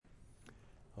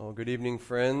Well, good evening,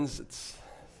 friends. It's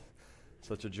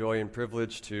such a joy and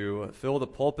privilege to fill the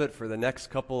pulpit for the next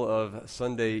couple of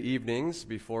Sunday evenings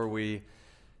before we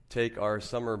take our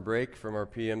summer break from our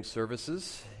PM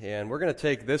services. And we're going to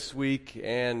take this week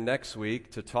and next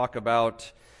week to talk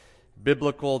about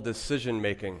biblical decision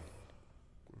making.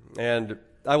 And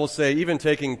I will say, even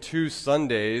taking 2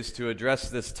 Sundays to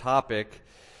address this topic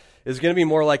is going to be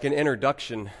more like an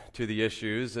introduction to the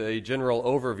issues, a general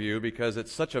overview, because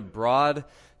it's such a broad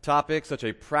topic, such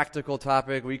a practical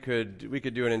topic. We could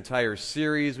do an entire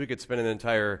series. We could spend an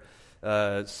entire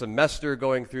semester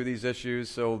going through these issues.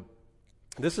 So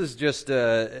this is just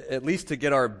at least to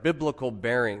get our biblical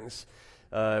bearings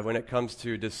when it comes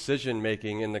to decision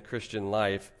making in the Christian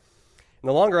life. And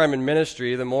the longer I'm in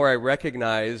ministry, the more I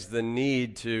recognize the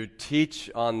need to teach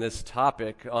on this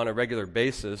topic on a regular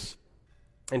basis.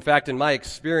 In fact, in my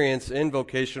experience in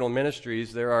vocational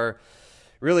ministries, there are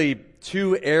really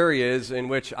 2 areas in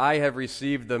which I have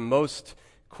received the most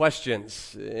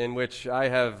questions, in which I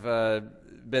have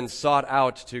been sought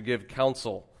out to give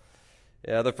counsel.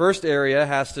 The first area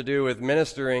has to do with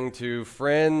ministering to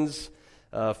friends,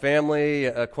 family,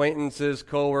 acquaintances,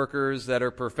 coworkers that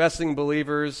are professing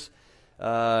believers,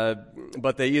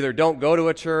 but they either don't go to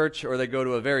a church or they go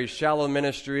to a very shallow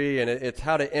ministry, and it's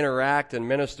how to interact and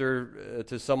minister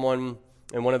to someone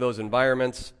in one of those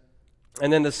environments.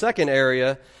 And then the second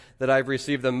area that I've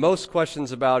received the most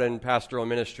questions about in pastoral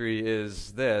ministry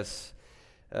is this: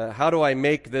 how do I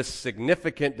make this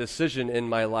significant decision in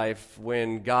my life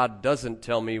when God doesn't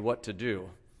tell me what to do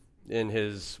in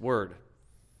His Word?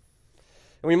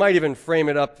 And we might even frame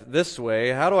it up this way: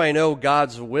 how do I know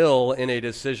God's will in a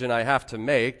decision I have to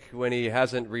make when He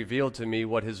hasn't revealed to me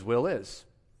what His will is?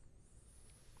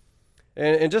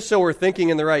 And just so we're thinking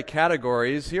in the right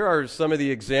categories, here are some of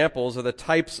the examples of the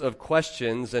types of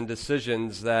questions and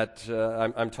decisions that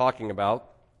I'm talking about.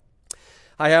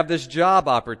 I have this job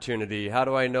opportunity. How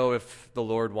do I know if the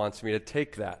Lord wants me to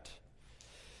take that?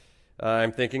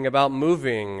 I'm thinking about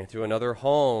moving to another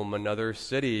home, another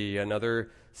city,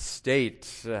 another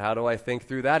state. How do I think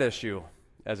through that issue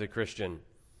as a Christian?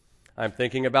 I'm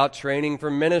thinking about training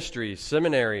for ministry,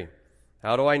 seminary.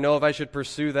 How do I know if I should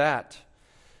pursue that?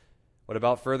 What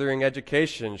about furthering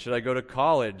education? Should I go to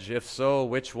college? If so,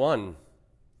 which one?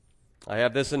 I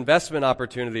have this investment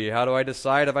opportunity. How do I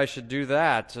decide if I should do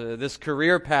that? This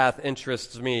career path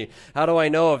interests me. How do I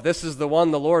know if this is the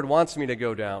one the Lord wants me to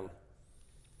go down?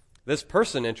 This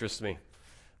person interests me.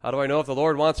 How do I know if the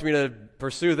Lord wants me to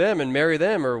pursue them and marry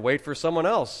them or wait for someone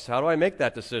else? How do I make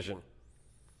that decision?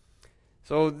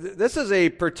 So this is a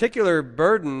particular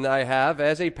burden I have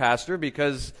as a pastor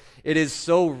because it is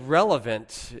so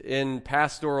relevant in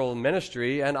pastoral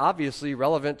ministry and obviously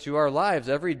relevant to our lives.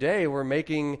 Every day we're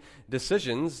making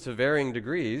decisions to varying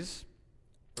degrees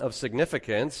of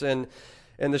significance, and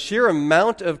the sheer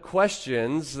amount of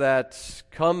questions that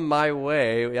come my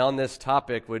way on this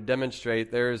topic would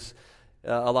demonstrate there's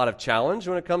a lot of challenge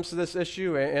when it comes to this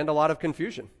issue and a lot of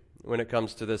confusion when it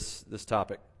comes to this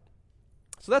topic.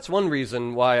 So that's one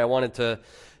reason why I wanted to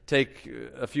take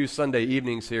a few Sunday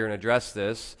evenings here and address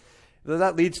this.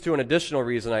 That leads to an additional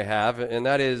reason I have, and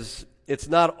that is it's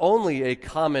not only a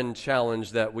common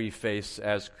challenge that we face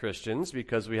as Christians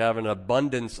because we have an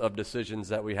abundance of decisions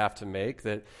that we have to make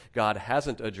that God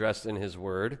hasn't addressed in His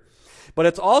Word, but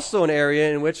it's also an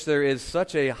area in which there is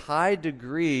such a high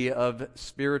degree of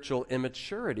spiritual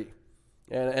immaturity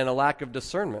and a lack of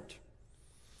discernment.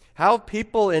 How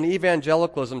people in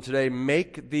evangelicalism today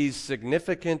make these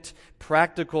significant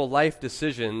practical life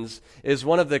decisions is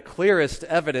one of the clearest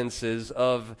evidences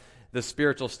of the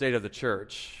spiritual state of the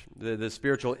church, the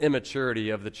spiritual immaturity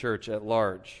of the church at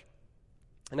large.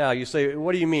 Now, you say,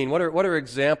 what do you mean? What are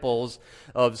examples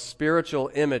of spiritual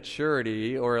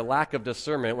immaturity or a lack of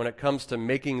discernment when it comes to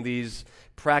making these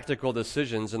practical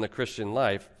decisions in the Christian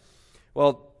life?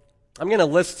 Well, I'm going to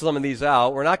list some of these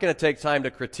out. We're not going to take time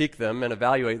to critique them and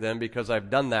evaluate them because I've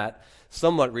done that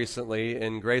somewhat recently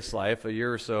in Grace Life. A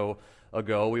year or so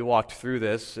ago, we walked through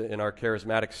this in our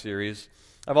charismatic series.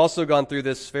 I've also gone through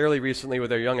this fairly recently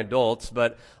with our young adults,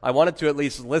 but I wanted to at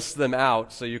least list them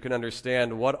out so you can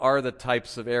understand what are the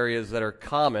types of areas that are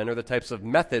common or the types of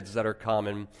methods that are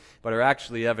common but are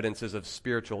actually evidences of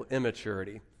spiritual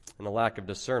immaturity and a lack of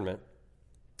discernment.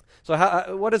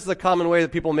 So what is the common way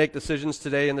that people make decisions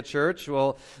today in the church?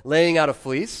 Well, laying out a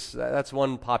fleece, that's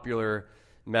one popular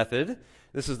method.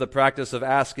 This is the practice of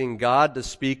asking God to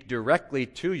speak directly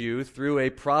to you through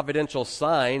a providential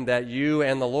sign that you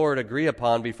and the Lord agree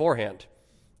upon beforehand.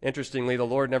 Interestingly, the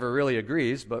Lord never really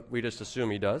agrees, but we just assume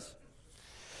He does.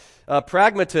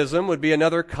 Pragmatism would be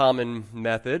another common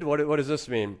method. What does this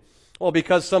mean? Well,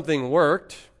 because something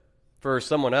worked, For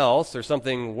someone else, or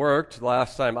something worked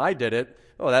last time I did it,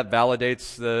 oh, that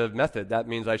validates the method. That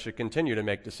means I should continue to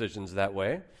make decisions that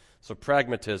way. So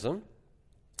pragmatism.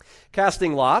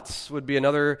 Casting lots would be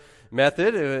another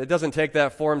method. It doesn't take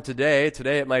that form today.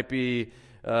 Today it might be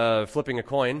flipping a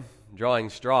coin, drawing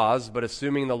straws, but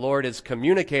assuming the Lord is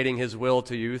communicating His will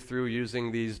to you through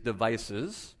using these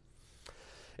devices.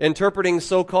 Interpreting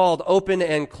so-called open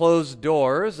and closed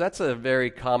doors. That's a very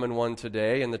common one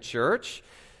today in the church.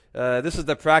 This is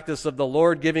the practice of the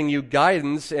Lord giving you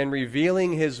guidance and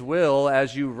revealing His will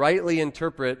as you rightly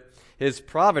interpret His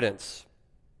providence.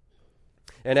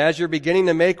 And as you're beginning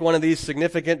to make one of these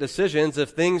significant decisions, if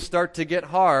things start to get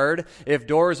hard, if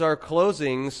doors are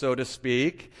closing, so to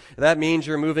speak, that means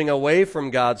you're moving away from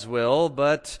God's will.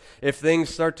 But if things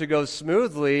start to go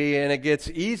smoothly and it gets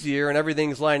easier and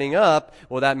everything's lining up,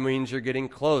 well, that means you're getting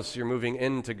close. You're moving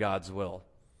into God's will.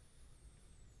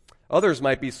 Others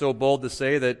might be so bold to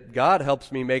say that God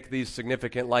helps me make these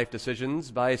significant life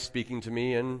decisions by speaking to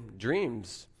me in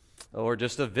dreams or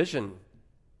just a vision.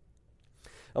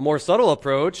 A more subtle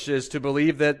approach is to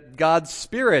believe that God's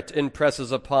Spirit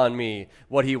impresses upon me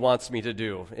what He wants me to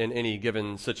do in any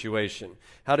given situation.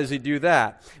 How does He do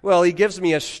that? Well, He gives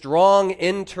me a strong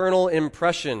internal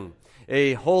impression,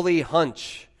 a holy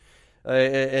hunch,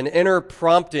 an inner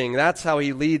prompting. That's how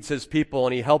He leads His people,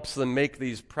 and He helps them make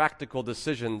these practical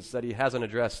decisions that He hasn't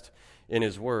addressed in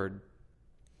His Word.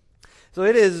 So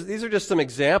these are just some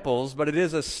examples, but it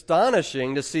is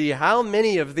astonishing to see how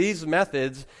many of these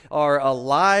methods are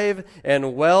alive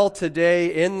and well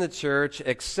today in the church,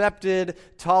 accepted,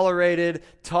 tolerated,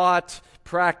 taught,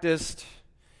 practiced.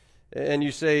 And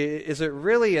you say, is it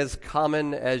really as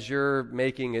common as you're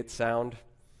making it sound?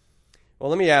 Well,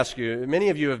 let me ask you, many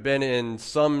of you have been in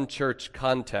some church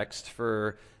context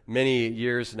for many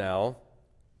years now.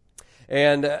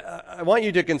 And I want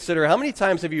you to consider, how many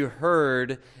times have you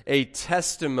heard a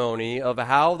testimony of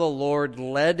how the Lord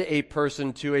led a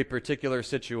person to a particular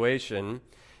situation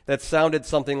that sounded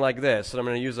something like this? And I'm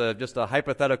going to use just a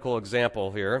hypothetical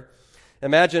example here.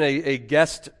 Imagine a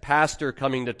guest pastor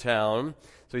coming to town.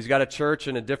 So he's got a church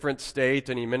in a different state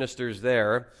and he ministers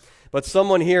there. But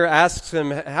someone here asks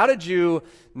him, how did you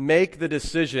make the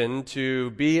decision to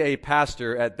be a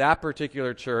pastor at that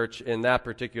particular church in that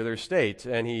particular state?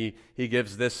 And he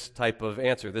gives this type of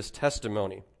answer, this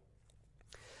testimony.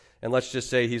 And let's just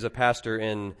say he's a pastor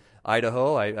in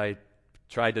Idaho. I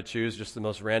tried to choose just the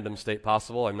most random state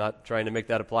possible. I'm not trying to make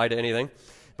that apply to anything.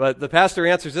 But the pastor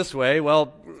answers this way,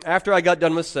 well, after I got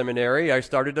done with seminary, I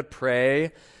started to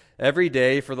pray every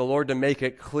day for the Lord to make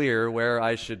it clear where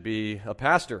I should be a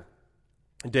pastor.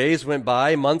 Days went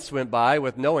by, months went by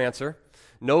with no answer,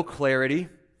 no clarity.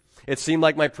 It seemed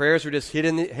like my prayers were just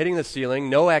hitting the ceiling,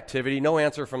 no activity, no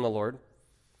answer from the Lord.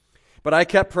 But I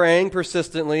kept praying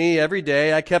persistently every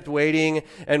day. I kept waiting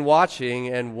and watching,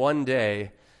 and one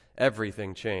day,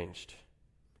 everything changed.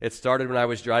 It started when I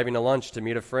was driving to lunch to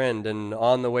meet a friend, and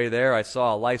on the way there, I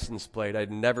saw a license plate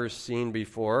I'd never seen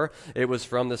before. It was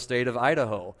from the state of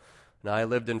Idaho. Now, I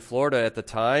lived in Florida at the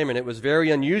time, and it was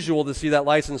very unusual to see that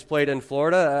license plate in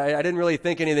Florida. I didn't really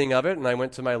think anything of it, and I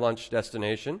went to my lunch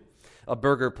destination, a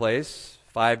burger place,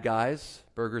 Five Guys,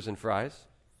 burgers and fries.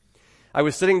 I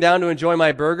was sitting down to enjoy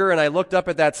my burger, and I looked up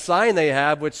at that sign they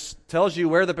have, which tells you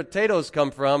where the potatoes come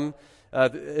from,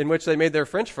 in which they made their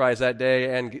French fries that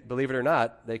day, and believe it or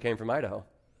not, they came from Idaho.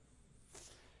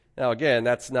 Now, again,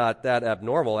 that's not that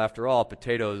abnormal. After all,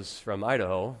 potatoes from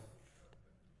Idaho.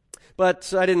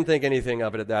 But I didn't think anything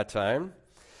of it at that time.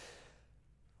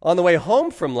 On the way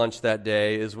home from lunch that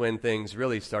day is when things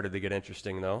really started to get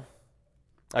interesting, though.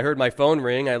 I heard my phone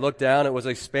ring. I looked down. It was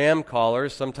a spam caller,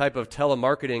 some type of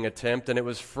telemarketing attempt, and it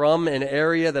was from an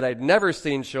area that I'd never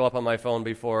seen show up on my phone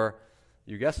before.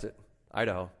 You guessed it,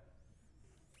 Idaho.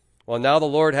 Well, now the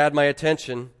Lord had my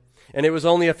attention. And it was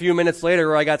only a few minutes later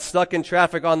where I got stuck in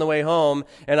traffic on the way home,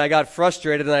 and I got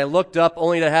frustrated, and I looked up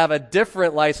only to have a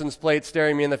different license plate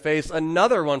staring me in the face,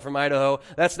 another one from Idaho.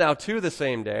 That's now two the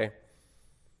same day.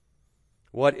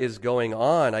 What is going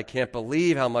on? I can't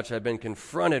believe how much I've been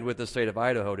confronted with the state of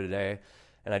Idaho today,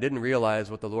 and I didn't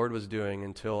realize what the Lord was doing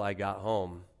until I got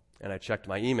home, and I checked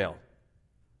my email.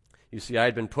 You see, I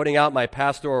had been putting out my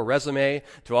pastoral resume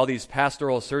to all these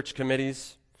pastoral search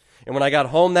committees. And when I got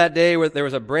home that day, there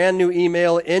was a brand new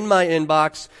email in my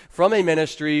inbox from a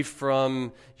ministry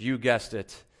from, you guessed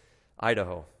it,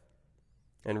 Idaho.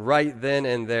 And right then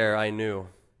and there, I knew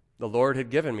the Lord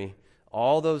had given me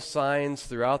all those signs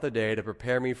throughout the day to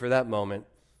prepare me for that moment.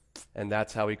 And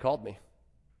that's how He called me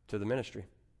to the ministry.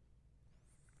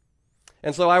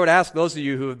 And so I would ask those of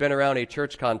you who have been around a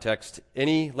church context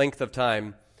any length of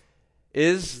time,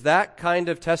 Is that kind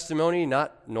of testimony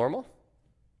not normal?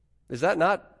 Is that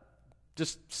not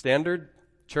just standard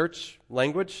church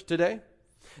language today?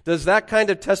 Does that kind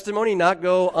of testimony not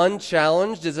go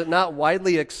unchallenged? Is it not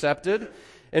widely accepted?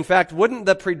 In fact, wouldn't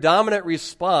the predominant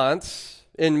response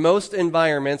in most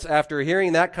environments after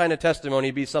hearing that kind of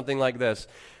testimony be something like this?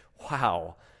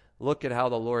 Wow, look at how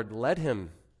the Lord led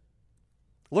him.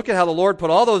 Look at how the Lord put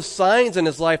all those signs in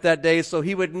his life that day so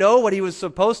he would know what he was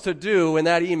supposed to do when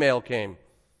that email came.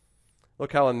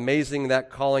 Look how amazing that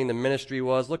calling to ministry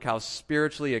was. Look how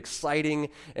spiritually exciting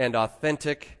and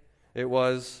authentic it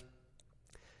was.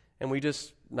 And we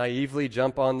just naively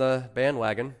jump on the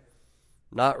bandwagon,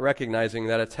 not recognizing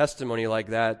that a testimony like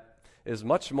that is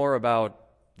much more about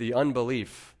the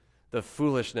unbelief, the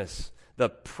foolishness, the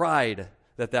pride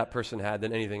that person had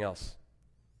than anything else.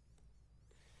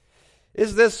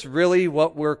 Is this really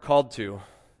what we're called to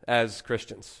as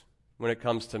Christians when it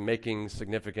comes to making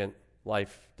significant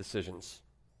life decisions?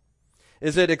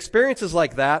 Is it experiences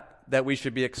like that we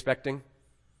should be expecting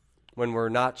when we're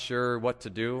not sure what to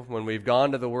do, when we've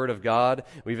gone to the Word of God,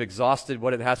 we've exhausted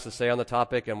what it has to say on the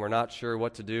topic, and we're not sure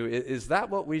what to do? Is that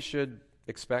what we should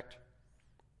expect?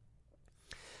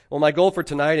 Well, my goal for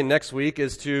tonight and next week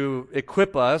is to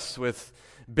equip us with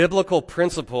biblical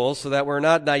principles so that we're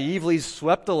not naively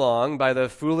swept along by the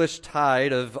foolish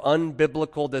tide of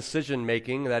unbiblical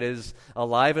decision-making that is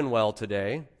alive and well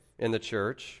today in the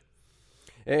church.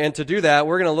 And to do that,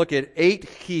 we're going to look at 8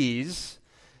 keys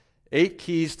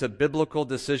to biblical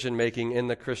decision-making in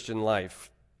the Christian life.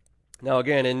 Now,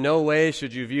 again, in no way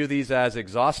should you view these as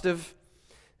exhaustive,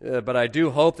 but I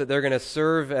do hope that they're going to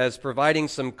serve as providing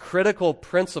some critical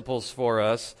principles for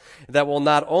us that will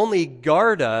not only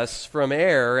guard us from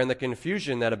error and the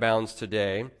confusion that abounds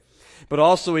today, but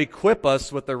also equip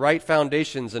us with the right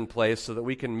foundations in place so that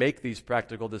we can make these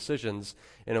practical decisions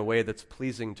in a way that's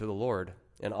pleasing to the Lord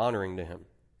and honoring to Him.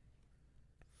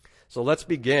 So let's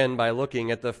begin by looking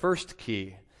at the first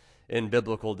key in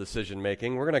biblical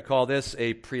decision-making. We're going to call this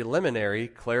a preliminary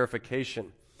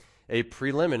clarification. A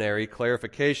preliminary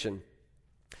clarification.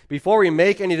 Before we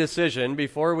make any decision,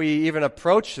 before we even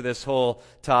approach this whole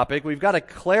topic, we've got to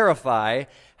clarify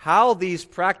how these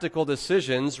practical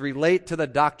decisions relate to the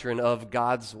doctrine of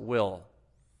God's will.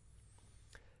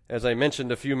 As I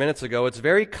mentioned a few minutes ago, it's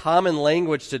very common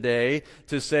language today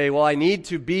to say, well, I need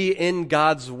to be in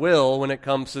God's will when it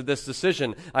comes to this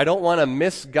decision. I don't want to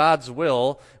miss God's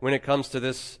will when it comes to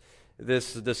this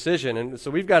decision. And so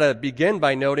we've got to begin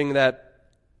by noting that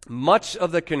much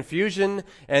of the confusion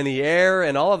and the error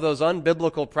and all of those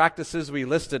unbiblical practices we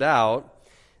listed out,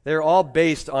 they're all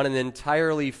based on an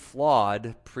entirely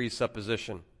flawed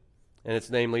presupposition. And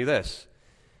it's namely this: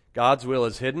 God's will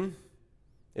is hidden,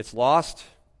 it's lost,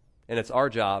 and it's our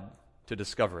job to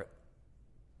discover it.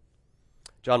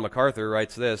 John MacArthur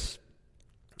writes this: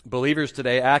 believers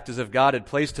today act as if God had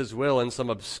placed His will in some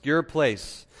obscure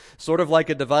place, sort of like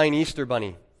a divine Easter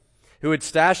bunny who had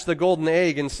stashed the golden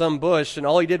egg in some bush, and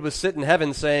all he did was sit in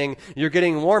heaven saying, "You're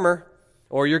getting warmer,"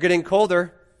 or "You're getting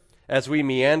colder," as we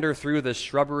meander through the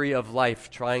shrubbery of life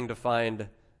trying to find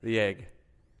the egg.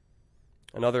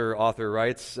 Another author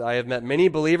writes, I have met many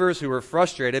believers who were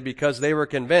frustrated because they were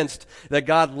convinced that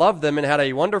God loved them and had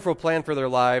a wonderful plan for their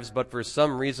lives, but for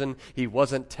some reason He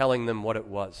wasn't telling them what it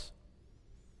was.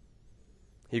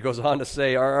 He goes on to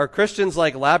say, are Christians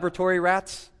like laboratory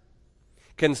rats,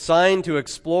 consigned to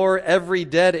explore every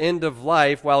dead end of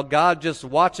life while God just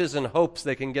watches and hopes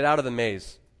they can get out of the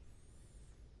maze?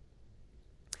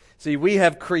 See, we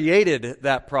have created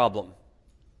that problem.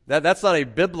 That's not a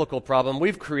biblical problem.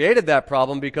 We've created that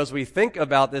problem because we think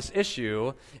about this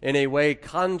issue in a way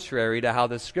contrary to how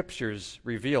the Scriptures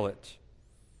reveal it.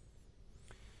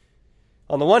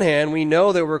 On the one hand, we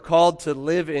know that we're called to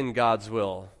live in God's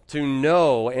will, to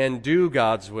know and do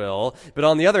God's will. But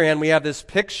on the other hand, we have this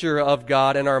picture of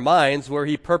God in our minds where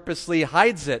He purposely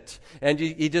hides it, and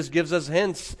He just gives us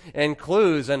hints and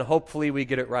clues, and hopefully we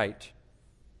get it right.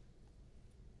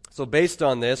 So based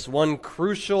on this, one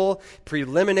crucial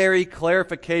preliminary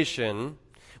clarification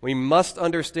we must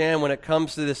understand when it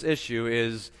comes to this issue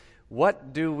is,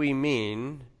 what do we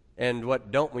mean and what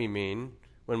don't we mean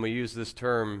when we use this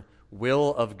term,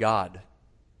 will of God?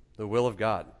 The will of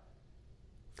God.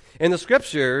 In the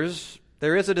Scriptures,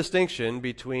 there is a distinction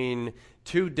between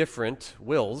two different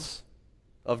wills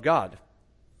of God.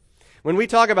 When we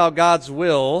talk about God's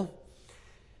will,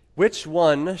 which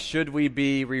one should we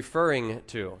be referring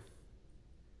to?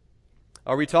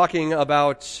 Are we talking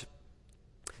about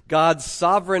God's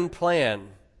sovereign plan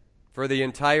for the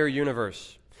entire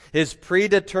universe? His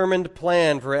predetermined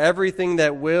plan for everything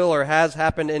that will or has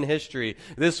happened in history.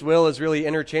 This will is really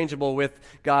interchangeable with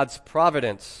God's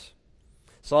providence.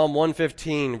 Psalm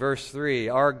 115, verse 3,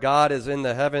 our God is in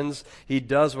the heavens. He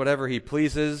does whatever He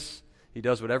pleases. He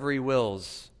does whatever He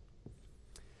wills.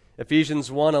 Ephesians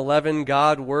 1:11,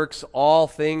 God works all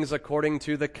things according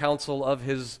to the counsel of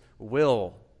His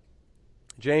will.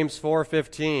 James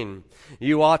 4:15,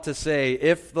 you ought to say,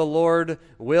 if the Lord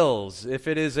wills, if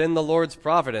it is in the Lord's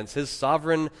providence, His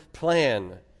sovereign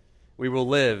plan, we will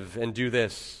live and do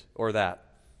this or that.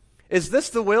 Is this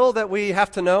the will that we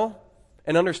have to know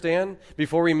and understand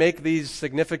before we make these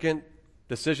significant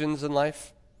decisions in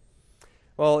life?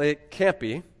 Well, it can't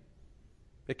be.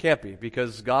 It can't be,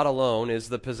 because God alone is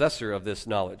the possessor of this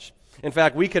knowledge. In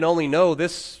fact, we can only know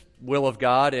this will of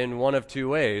God in one of two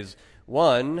ways.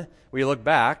 One, we look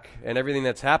back, and everything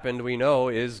that's happened we know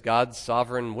is God's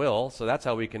sovereign will, so that's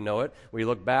how we can know it. We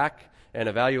look back and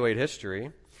evaluate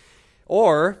history.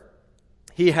 Or,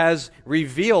 He has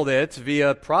revealed it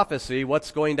via prophecy,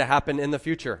 what's going to happen in the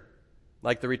future.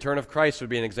 Like the return of Christ would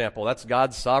be an example. That's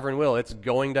God's sovereign will. It's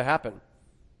going to happen.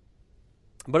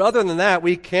 But other than that,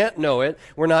 we can't know it.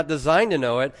 We're not designed to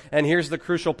know it. And here's the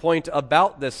crucial point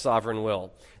about this sovereign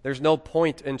will. There's no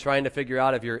point in trying to figure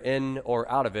out if you're in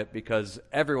or out of it, because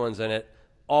everyone's in it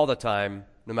all the time,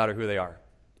 no matter who they are,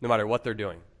 no matter what they're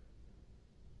doing.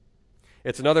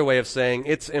 It's another way of saying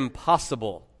it's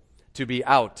impossible to be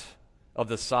out of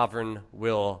the sovereign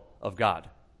will of God.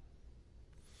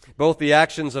 Both the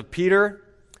actions of Peter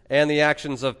and the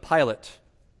actions of Pilate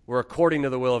were according to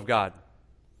the will of God.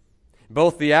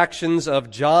 Both the actions of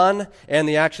John and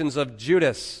the actions of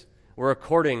Judas were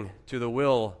according to the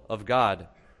will of God.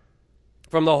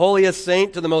 From the holiest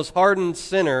saint to the most hardened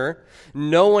sinner,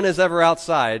 no one is ever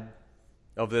outside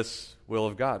of this will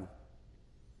of God.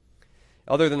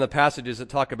 Other than the passages that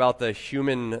talk about the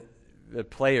human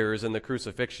players in the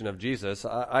crucifixion of Jesus,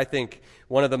 I think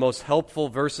one of the most helpful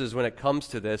verses when it comes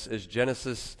to this is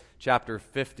Genesis chapter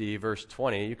 50, verse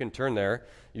 20. You can turn there.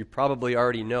 You probably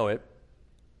already know it.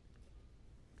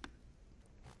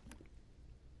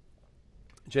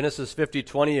 Genesis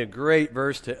 50:20, a great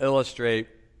verse to illustrate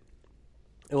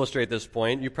this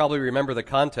point. You probably remember the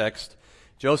context.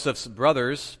 Joseph's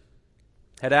brothers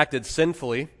had acted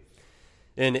sinfully.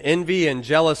 In envy and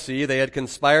jealousy, they had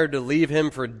conspired to leave him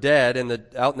for dead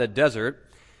out in the desert.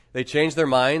 They changed their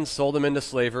minds, sold him into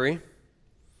slavery.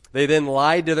 They then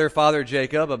lied to their father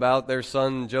Jacob about his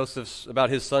son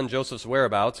Joseph's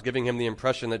whereabouts, giving him the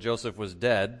impression that Joseph was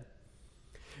dead.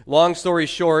 Long story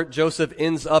short, Joseph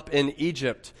ends up in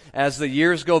Egypt. As the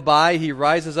years go by, he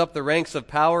rises up the ranks of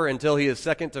power until he is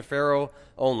second to Pharaoh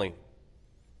only.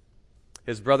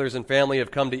 His brothers and family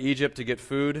have come to Egypt to get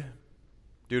food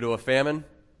due to a famine,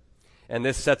 and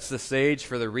this sets the stage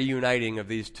for the reuniting of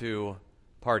these two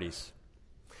parties.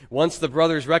 Once the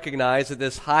brothers recognize that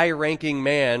this high-ranking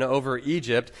man over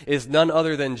Egypt is none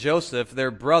other than Joseph,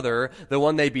 their brother, the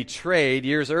one they betrayed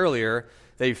years earlier,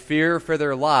 they fear for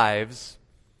their lives.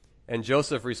 And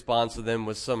Joseph responds to them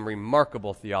with some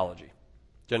remarkable theology.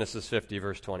 Genesis 50,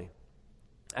 verse 20.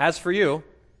 As for you,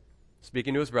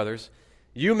 speaking to his brothers,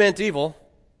 you meant evil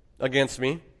against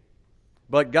me,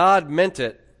 but God meant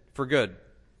it for good,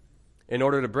 in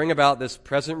order to bring about this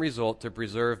present result to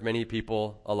preserve many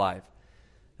people alive.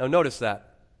 Now notice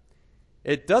that.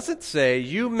 It doesn't say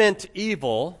you meant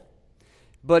evil,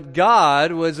 but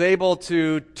God was able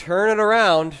to turn it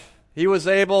around. He was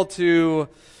able to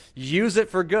use it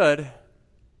for good.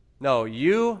 No,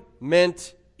 you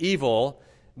meant evil,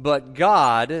 but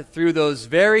God, through those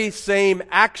very same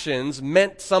actions,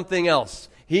 meant something else.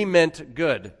 He meant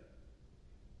good.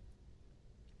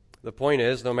 The point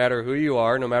is, no matter who you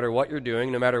are, no matter what you're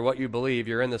doing, no matter what you believe,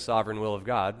 you're in the sovereign will of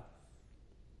God.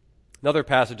 Another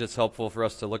passage that's helpful for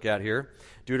us to look at here,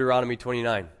 Deuteronomy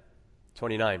 29.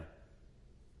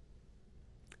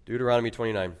 Deuteronomy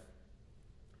 29.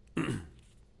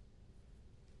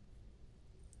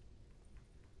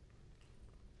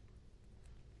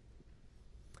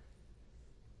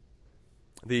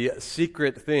 The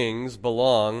secret things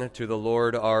belong to the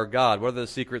Lord our God. What are the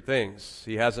secret things?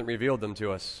 He hasn't revealed them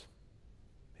to us.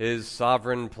 His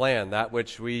sovereign plan, that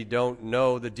which we don't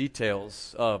know the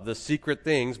details of. The secret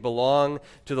things belong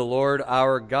to the Lord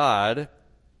our God.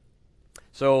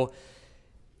 So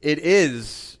it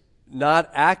is not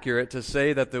accurate to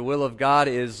say that the will of God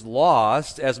is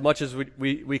lost, as much as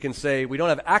we can say we don't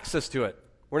have access to it.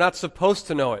 We're not supposed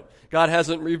to know it. God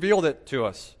hasn't revealed it to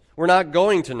us. We're not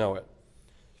going to know it.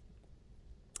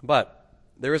 But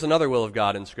there is another will of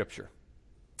God in Scripture,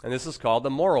 and this is called the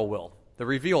moral will, the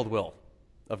revealed will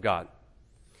of God.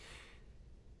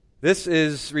 This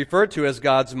is referred to as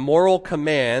God's moral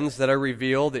commands that are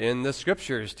revealed in the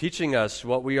Scriptures, teaching us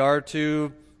what we are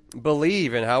to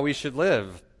believe and how we should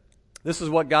live. This is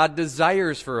what God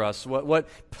desires for us, what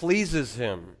pleases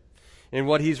Him, and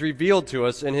what He's revealed to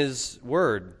us in His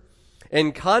Word.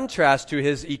 In contrast to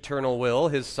His eternal will,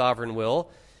 His sovereign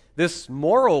will, this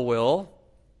moral will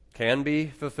can be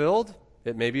fulfilled.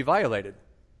 It may be violated.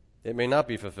 It may not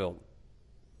be fulfilled.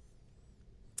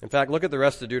 In fact, look at the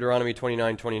rest of Deuteronomy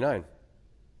 29:29.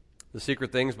 The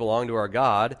secret things belong to our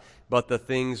God, but the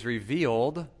things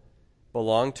revealed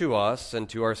belong to us and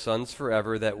to our sons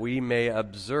forever, that we may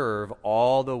observe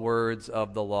all the words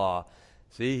of the law.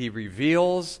 See, He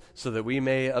reveals so that we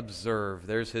may observe.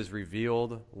 There's His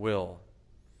revealed will.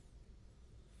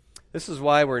 This is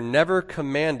why we're never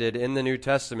commanded in the New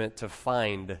Testament to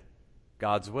find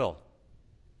God's will.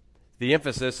 The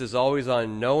emphasis is always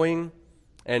on knowing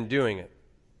and doing it.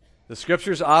 The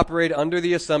Scriptures operate under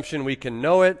the assumption we can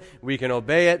know it, we can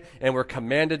obey it, and we're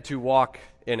commanded to walk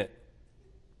in it.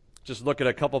 Just look at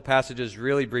a couple passages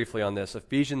really briefly on this.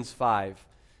 Ephesians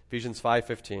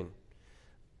 5:15.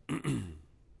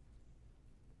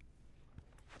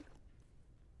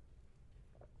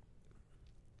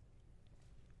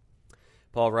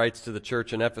 Paul writes to the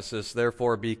church in Ephesus,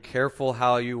 "Therefore be careful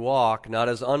how you walk, not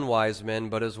as unwise men,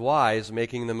 but as wise,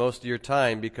 making the most of your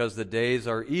time, because the days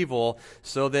are evil.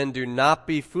 So then do not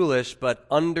be foolish, but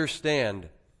understand."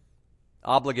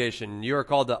 Obligation. You are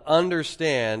called to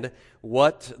understand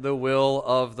what the will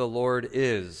of the Lord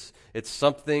is. It's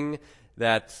something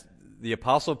that the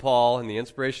Apostle Paul, in the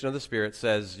inspiration of the Spirit,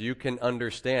 says you can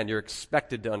understand. You're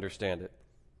expected to understand it.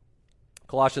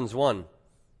 Colossians 1,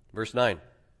 verse 9.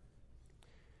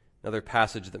 Another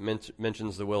passage that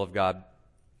mentions the will of God.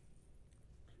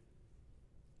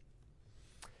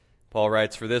 Paul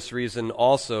writes, "For this reason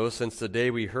also, since the day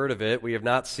we heard of it, we have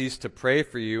not ceased to pray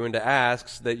for you and to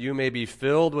ask that you may be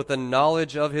filled with the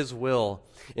knowledge of His will,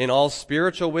 in all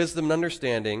spiritual wisdom and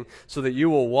understanding, so that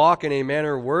you will walk in a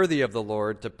manner worthy of the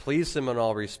Lord, to please Him in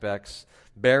all respects,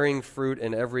 bearing fruit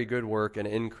in every good work and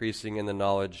increasing in the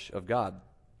knowledge of God."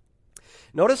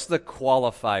 Notice the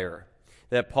qualifier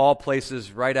that Paul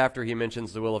places right after he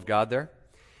mentions the will of God there.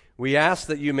 We ask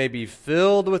that you may be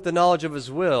filled with the knowledge of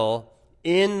His will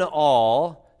in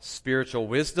all spiritual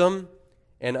wisdom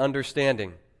and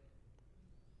understanding.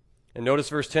 And notice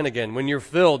verse 10 again. When you're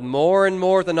filled more and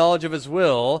more with the knowledge of His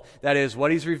will, that is,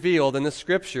 what He's revealed in the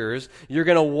Scriptures, you're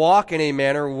going to walk in a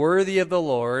manner worthy of the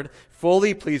Lord,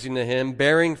 fully pleasing to Him,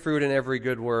 bearing fruit in every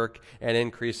good work, and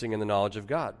increasing in the knowledge of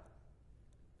God.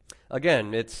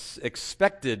 Again, it's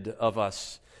expected of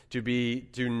us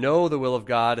to know the will of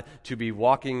God, to be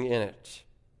walking in it.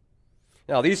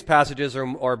 Now, these passages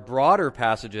are broader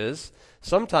passages.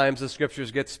 Sometimes the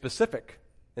Scriptures get specific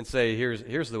and say,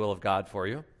 here's the will of God for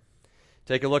you.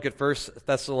 Take a look at 1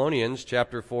 Thessalonians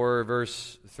chapter 4,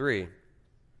 verse 3.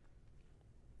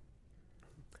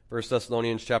 1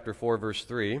 Thessalonians chapter 4, verse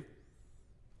 3.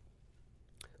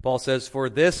 Paul says, "For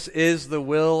this is the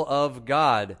will of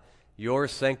God, your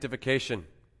sanctification."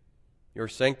 Your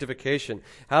sanctification.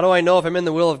 How do I know if I'm in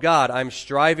the will of God? I'm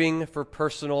striving for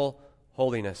personal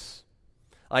holiness.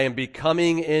 I am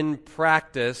becoming in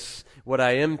practice what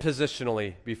I am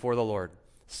positionally before the Lord,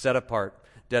 set apart,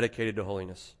 dedicated to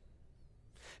holiness.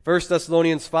 1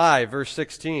 Thessalonians 5, verse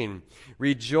 16.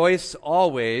 "Rejoice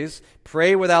always,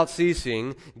 pray without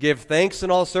ceasing, give thanks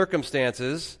in all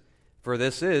circumstances, for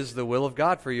this is the will of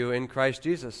God for you in Christ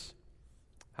Jesus."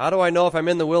 How do I know if I'm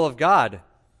in the will of God?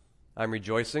 I'm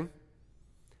rejoicing.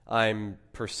 I'm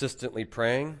persistently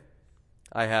praying.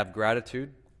 I have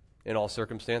gratitude in all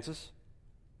circumstances.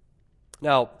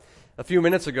 Now, a few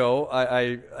minutes ago,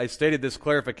 I stated this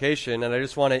clarification, and I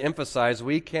just want to emphasize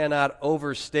we cannot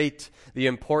overstate the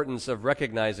importance of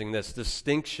recognizing this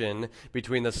distinction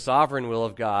between the sovereign will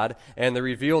of God and the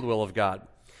revealed will of God.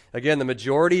 Again, the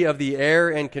majority of the error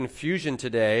and confusion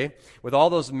today, with all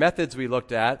those methods we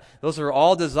looked at, those are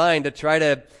all designed to try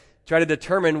to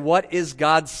determine what is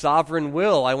God's sovereign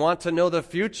will. I want to know the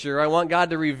future. I want God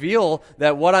to reveal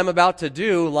that what I'm about to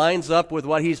do lines up with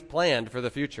what He's planned for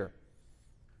the future.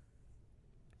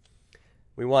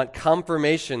 We want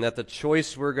confirmation that the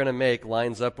choice we're going to make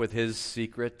lines up with His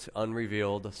secret,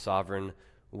 unrevealed, sovereign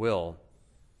will.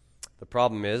 The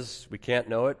problem is we can't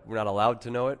know it. We're not allowed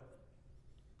to know it.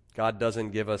 God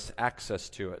doesn't give us access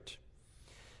to it.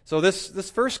 So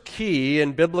this first key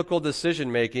in biblical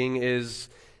decision-making is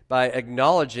by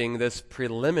acknowledging this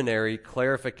preliminary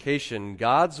clarification.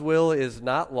 God's will is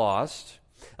not lost.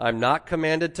 I'm not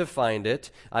commanded to find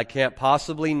it. I can't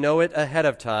possibly know it ahead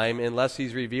of time unless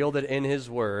he's revealed it in his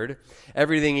word.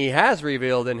 Everything he has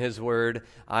revealed in his word,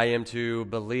 I am to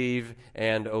believe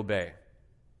and obey.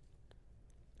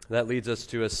 That leads us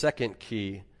to a second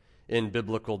key in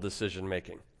biblical decision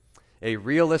making. A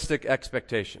realistic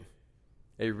expectation.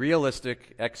 A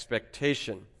realistic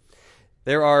expectation.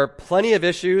 There are plenty of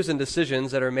issues and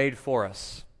decisions that are made for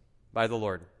us by the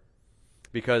Lord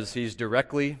because he's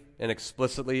directly and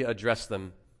explicitly addressed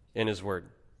them in his word.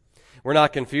 We're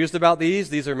not confused about these.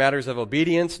 These are matters of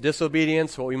obedience,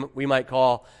 disobedience, what we might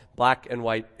call black and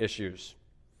white issues.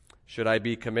 Should I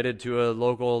be committed to a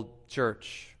local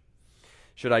church?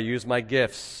 Should I use my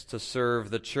gifts to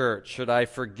serve the church? Should I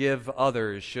forgive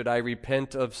others? Should I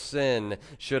repent of sin?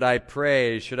 Should I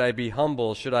pray? Should I be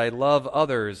humble? Should I love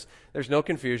others? There's no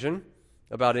confusion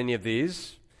about any of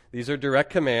these. These are direct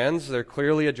commands. They're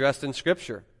clearly addressed in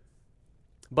Scripture.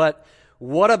 But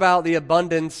what about the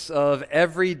abundance of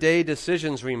everyday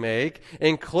decisions we make,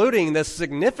 including the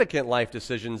significant life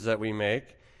decisions that we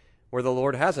make, where the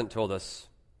Lord hasn't told us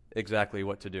exactly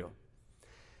what to do?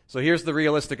 So here's the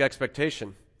realistic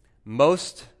expectation.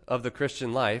 Most of the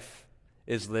Christian life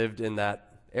is lived in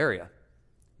that area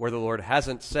where the Lord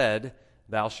hasn't said,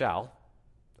 thou shalt,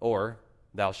 or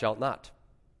thou shalt not.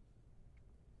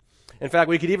 In fact,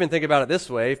 we could even think about it this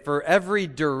way. For every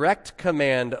direct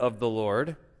command of the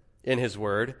Lord in his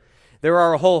word, there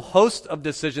are a whole host of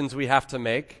decisions we have to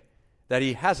make that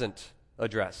he hasn't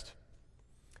addressed.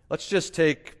 Let's just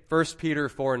take 1 Peter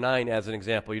 4:9 as an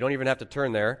example. You don't even have to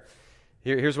turn there.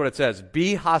 Here's what it says.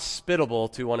 Be hospitable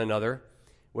to one another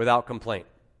without complaint.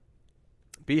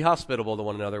 Be hospitable to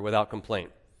one another without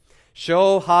complaint.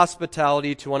 Show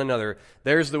hospitality to one another.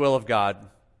 There's the will of God.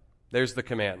 There's the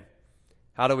command.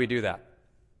 How do we do that?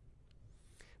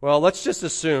 Well, let's just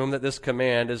assume that this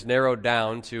command is narrowed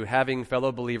down to having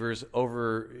fellow believers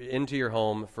over into your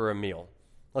home for a meal.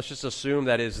 Let's just assume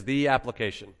that is the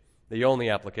application, the only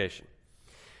application.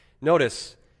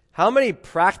 Notice, how many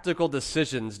practical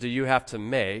decisions do you have to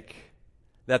make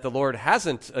that the Lord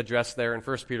hasn't addressed there in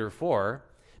 1 Peter 4,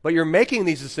 but you're making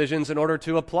these decisions in order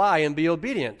to apply and be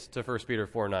obedient to 1 Peter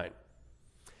 4:9?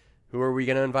 Who are we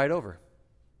going to invite over?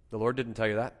 The Lord didn't tell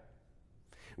you that.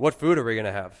 What food are we going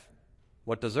to have?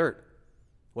 What dessert?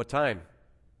 What time?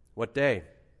 What day?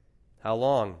 How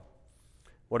long?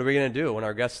 What are we going to do when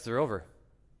our guests are over?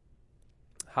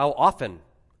 How often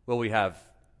will we have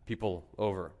people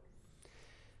over?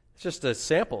 It's just a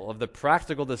sample of the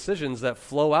practical decisions that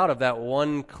flow out of that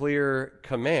one clear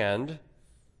command,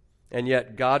 and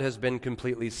yet God has been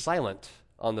completely silent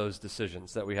on those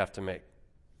decisions that we have to make.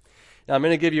 Now, I'm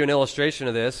going to give you an illustration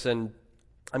of this, and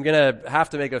I'm going to have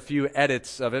to make a few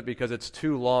edits of it because it's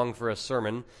too long for a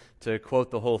sermon to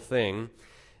quote the whole thing.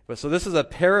 But so this is a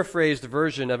paraphrased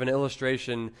version of an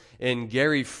illustration in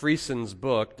Gary Frieson's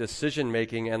book, Decision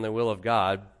Making and the Will of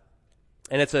God.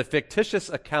 And it's a fictitious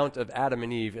account of Adam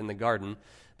and Eve in the garden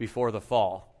before the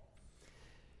fall.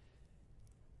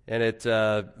 And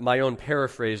my own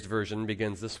paraphrased version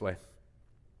begins this way.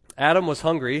 Adam was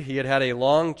hungry. He had had a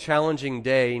long, challenging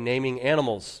day naming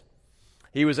animals.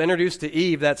 He was introduced to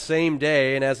Eve that same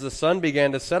day, and as the sun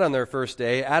began to set on their first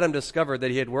day, Adam discovered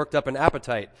that he had worked up an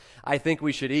appetite. I think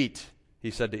we should eat,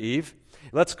 he said to Eve.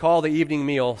 Let's call the evening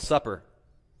meal supper.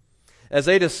 As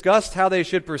they discussed how they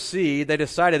should proceed, they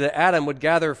decided that Adam would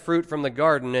gather fruit from the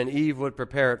garden and Eve would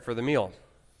prepare it for the meal.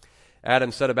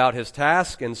 Adam set about his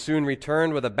task and soon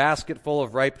returned with a basket full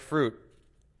of ripe fruit.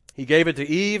 He gave it to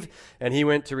Eve, and he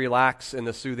went to relax in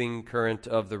the soothing current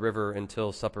of the river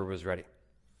until supper was ready.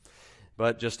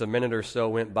 But just a minute or so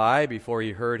went by before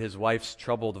he heard his wife's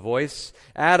troubled voice.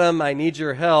 Adam, I need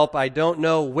your help. I don't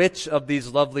know which of these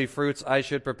lovely fruits I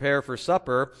should prepare for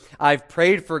supper. I've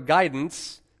prayed for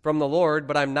guidance from the Lord,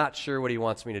 but I'm not sure what he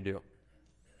wants me to do.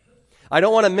 I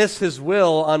don't want to miss his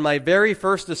will on my very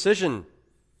first decision.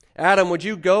 Adam, would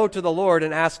you go to the Lord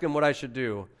and ask him what I should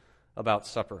do about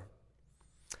supper?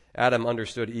 Adam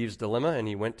understood Eve's dilemma, and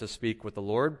he went to speak with the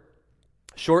Lord.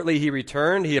 Shortly he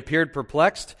returned. He appeared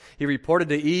perplexed. He reported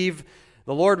to Eve,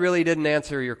 the Lord really didn't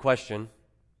answer your question.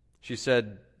 She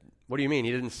said, what do you mean?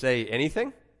 He didn't say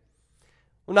anything?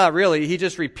 Well, not really. He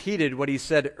just repeated what he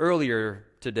said earlier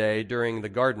today during the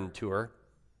garden tour.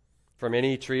 From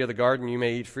any tree of the garden you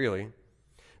may eat freely,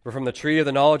 but from the tree of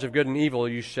the knowledge of good and evil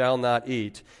you shall not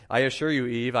eat. I assure you,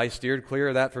 Eve, I steered clear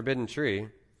of that forbidden tree.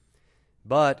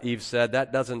 But, Eve said,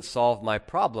 that doesn't solve my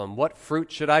problem. What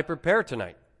fruit should I prepare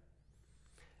tonight?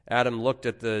 Adam looked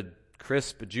at the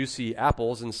crisp, juicy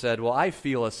apples and said, well, I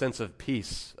feel a sense of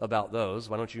peace about those.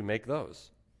 Why don't you make those?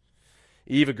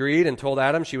 Eve agreed and told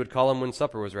Adam she would call him when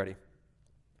supper was ready.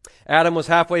 Adam was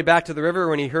halfway back to the river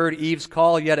when he heard Eve's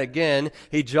call yet again.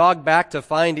 He jogged back to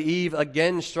find Eve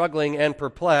again struggling and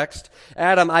perplexed.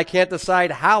 Adam, I can't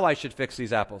decide how I should fix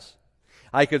these apples.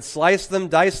 I could slice them,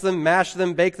 dice them, mash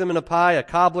them, bake them in a pie, a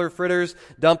cobbler, fritters,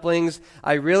 dumplings.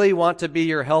 I really want to be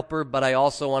your helper, but I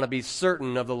also want to be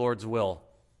certain of the Lord's will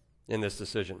in this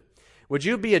decision. Would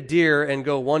you be a dear and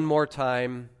go one more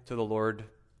time to the Lord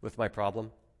with my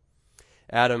problem?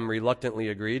 Adam reluctantly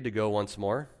agreed to go once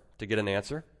more to get an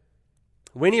answer.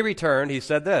 When he returned, he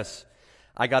said this,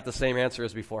 I got the same answer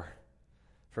as before.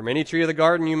 From any tree of the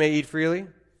garden you may eat freely,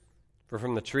 for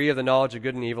from the tree of the knowledge of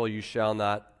good and evil you shall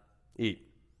not eat.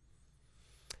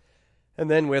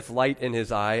 And then with light in his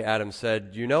eye, Adam said,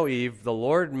 You know, Eve, the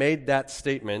Lord made that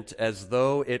statement as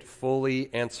though it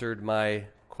fully answered my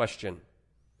question.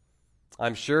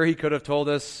 I'm sure he could have told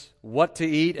us what to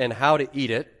eat and how to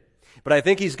eat it, but I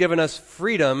think he's given us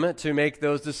freedom to make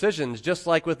those decisions. Just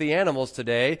like with the animals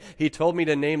today, he told me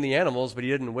to name the animals, but he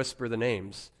didn't whisper the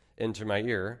names into my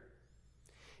ear.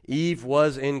 Eve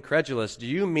was incredulous. Do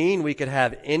you mean we could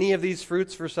have any of these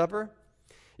fruits for supper?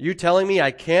 You telling me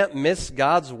I can't miss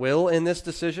God's will in this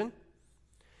decision?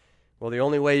 Well, the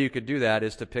only way you could do that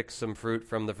is to pick some fruit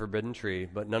from the forbidden tree,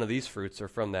 but none of these fruits are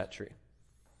from that tree.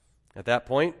 At that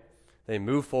point, they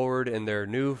moved forward in their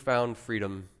newfound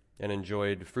freedom and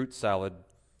enjoyed fruit salad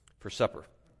for supper.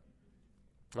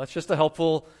 That's just a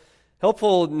helpful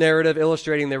narrative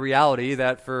illustrating the reality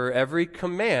that for every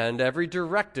command, every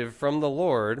directive from the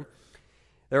Lord,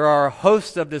 there are a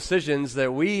host of decisions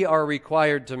that we are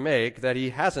required to make that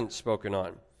he hasn't spoken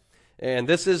on. And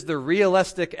this is the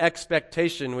realistic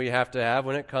expectation we have to have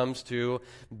when it comes to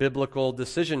biblical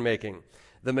decision making.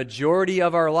 The majority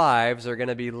of our lives are going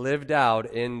to be lived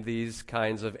out in these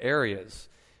kinds of areas,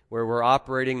 where we're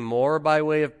operating more by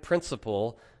way of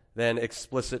principle than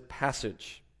explicit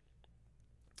passage.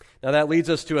 Now that leads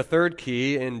us to a third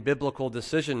key in biblical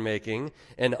decision making,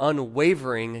 an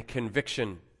unwavering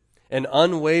conviction. An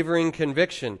unwavering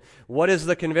conviction. What is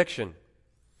the conviction?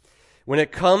 When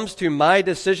it comes to my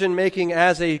decision making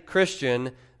as a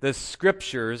Christian, the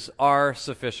Scriptures are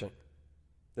sufficient.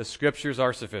 The Scriptures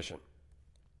are sufficient.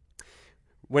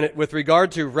 With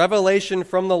regard to revelation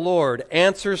from the Lord,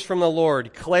 answers from the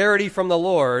Lord, clarity from the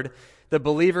Lord, the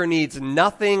believer needs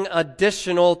nothing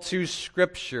additional to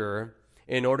Scripture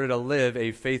in order to live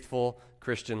a faithful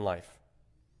Christian life.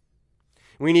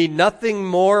 We need nothing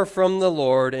more from the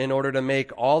Lord in order to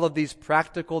make all of these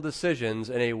practical decisions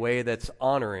in a way that's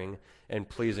honoring and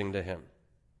pleasing to Him.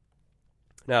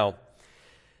 Now,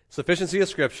 sufficiency of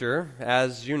Scripture,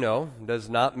 as you know, does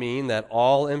not mean that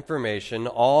all information,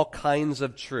 all kinds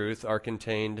of truth are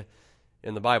contained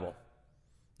in the Bible.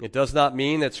 It does not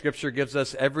mean that Scripture gives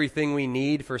us everything we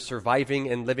need for surviving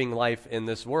and living life in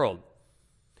this world.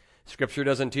 Scripture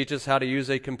doesn't teach us how to use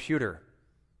a computer,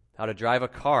 how to drive a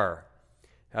car,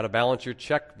 how to balance your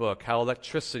checkbook, how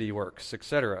electricity works,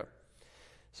 etc.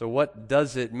 So what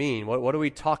does it mean? What are we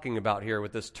talking about here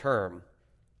with this term?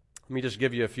 Let me just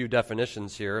give you a few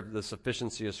definitions here of the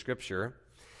sufficiency of Scripture.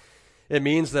 It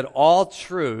means that all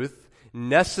truth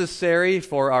necessary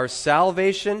for our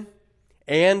salvation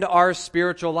and our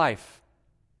spiritual life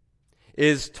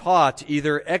is taught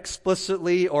either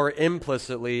explicitly or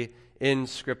implicitly in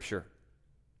Scripture.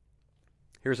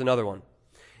 Here's another one.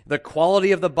 The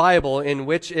quality of the Bible in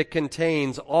which it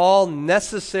contains all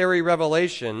necessary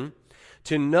revelation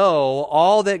to know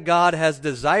all that God has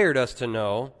desired us to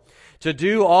know, to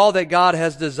do all that God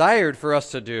has desired for us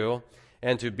to do,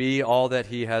 and to be all that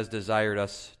He has desired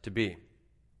us to be.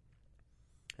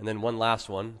 And then one last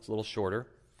one, it's a little shorter.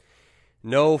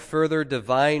 No further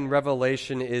divine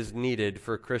revelation is needed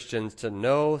for Christians to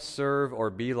know, serve,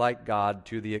 or be like God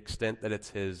to the extent that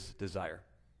it's His desire.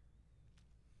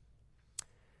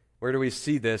 Where do we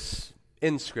see this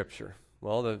in Scripture?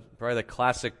 Well, probably the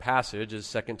classic passage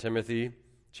is 2 Timothy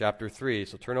chapter 3.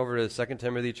 So turn over to 2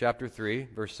 Timothy chapter 3,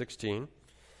 verse 16.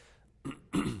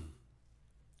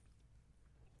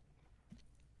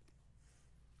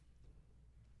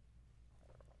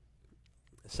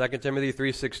 2 Timothy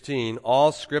 3:16,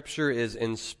 all Scripture is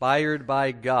inspired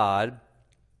by God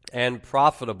and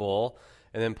profitable.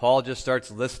 And then Paul just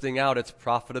starts listing out its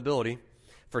profitability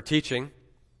for teaching.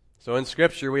 So in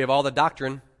Scripture, we have all the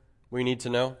doctrine we need to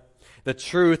know. The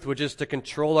truth, which is to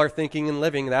control our thinking and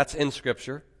living, that's in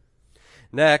Scripture.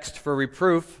 Next, for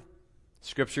reproof,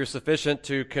 Scripture is sufficient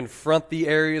to confront the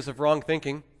areas of wrong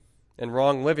thinking and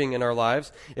wrong living in our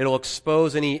lives. It'll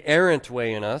expose any errant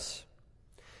way in us.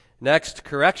 Next,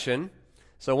 correction.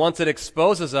 So once it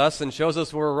exposes us and shows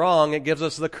us we're wrong, it gives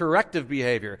us the corrective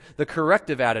behavior, the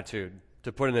corrective attitude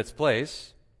to put in its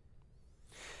place.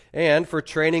 and for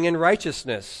training in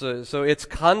righteousness. So its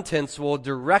contents will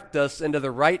direct us into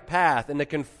the right path, into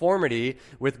conformity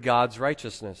with God's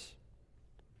righteousness.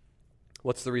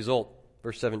 What's the result?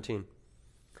 Verse 17.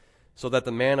 So that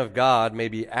the man of God may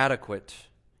be adequate,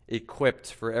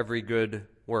 equipped for every good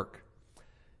work.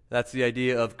 That's the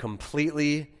idea of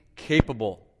completely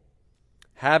capable.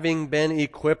 Having been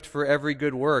equipped for every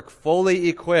good work, fully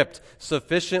equipped,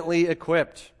 sufficiently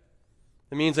equipped.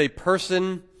 It means a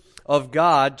person of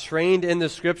God trained in the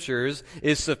Scriptures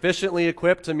is sufficiently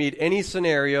equipped to meet any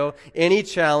scenario, any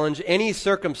challenge, any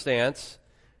circumstance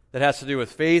that has to do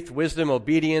with faith, wisdom,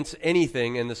 obedience,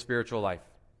 anything in the spiritual life.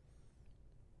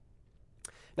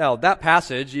 Now, that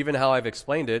passage, even how I've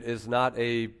explained it, is not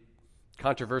a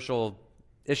controversial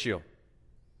issue.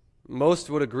 Most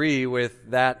would agree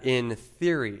with that in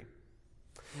theory.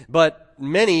 But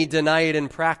many deny it in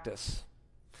practice.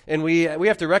 And we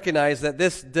have to recognize that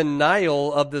this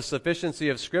denial of the sufficiency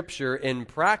of Scripture in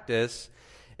practice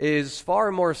is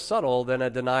far more subtle than a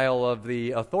denial of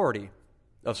the authority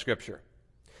of Scripture.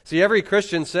 See, every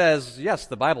Christian says, yes,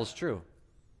 the Bible's true.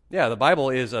 Yeah, the Bible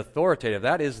is authoritative.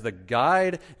 That is the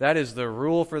guide. That is the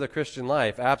rule for the Christian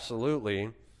life.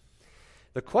 Absolutely.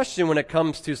 The question when it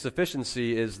comes to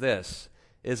sufficiency is this: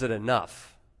 is it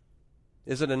enough?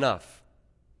 Is it enough?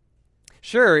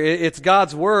 Sure, it's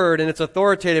God's word and it's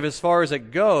authoritative as far as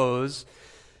it goes,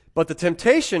 but the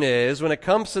temptation is when it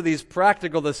comes to these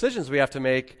practical decisions we have to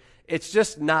make, it's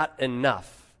just not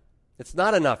enough. It's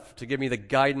not enough to give me the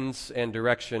guidance and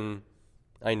direction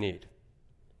I need.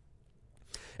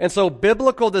 And so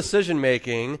biblical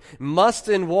decision-making must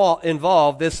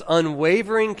involve this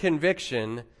unwavering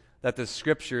conviction that the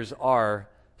Scriptures are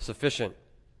sufficient.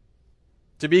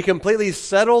 To be completely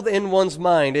settled in one's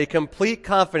mind, a complete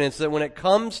confidence that when it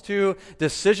comes to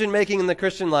decision-making in the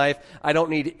Christian life, I don't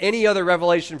need any other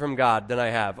revelation from God than I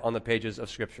have on the pages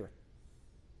of Scripture.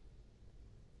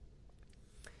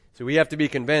 So we have to be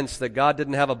convinced that God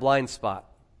didn't have a blind spot.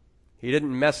 He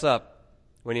didn't mess up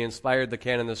when He inspired the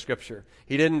canon of Scripture.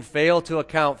 He didn't fail to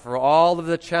account for all of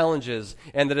the challenges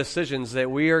and the decisions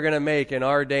that we are going to make in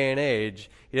our day and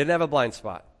age. He didn't have a blind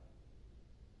spot.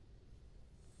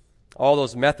 All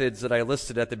those methods that I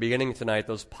listed at the beginning tonight,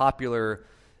 those popular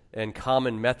and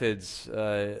common methods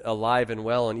alive and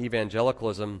well in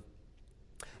evangelicalism,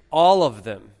 all of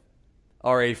them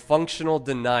are a functional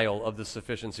denial of the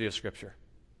sufficiency of Scripture.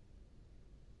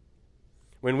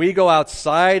 When we go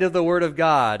outside of the Word of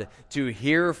God to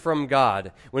hear from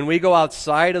God, when we go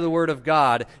outside of the Word of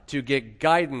God to get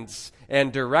guidance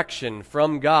and direction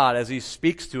from God as He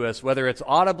speaks to us, whether it's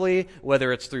audibly,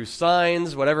 whether it's through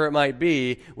signs, whatever it might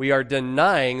be, we are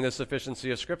denying the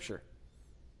sufficiency of Scripture.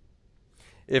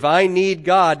 If I need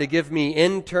God to give me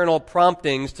internal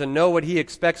promptings to know what He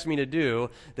expects me to do,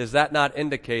 does that not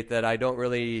indicate that I don't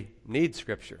really need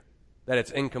Scripture, that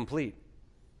it's incomplete?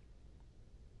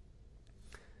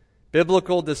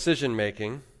 Biblical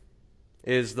decision-making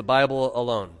is the Bible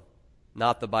alone,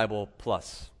 not the Bible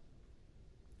plus.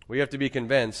 We have to be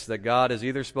convinced that God has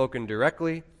either spoken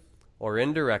directly or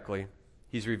indirectly.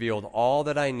 He's revealed all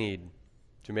that I need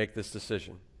to make this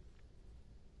decision.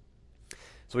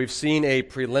 So we've seen a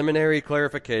preliminary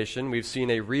clarification. We've seen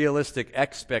a realistic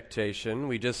expectation.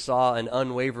 We just saw an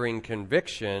unwavering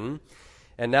conviction.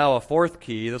 And now a fourth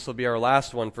key. This will be our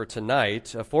last one for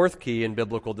tonight. A fourth key in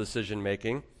biblical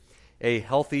decision-making. A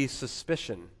healthy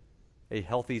suspicion. A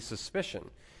healthy suspicion.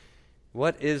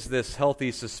 What is this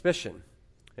healthy suspicion?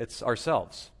 It's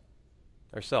ourselves.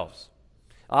 Ourselves.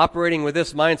 Operating with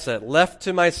this mindset, left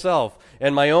to myself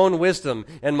and my own wisdom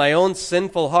and my own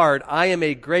sinful heart, I am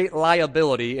a great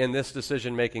liability in this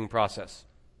decision-making process.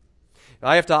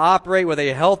 I have to operate with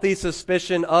a healthy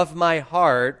suspicion of my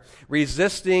heart,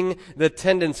 resisting the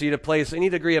tendency to place any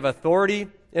degree of authority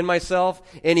in myself,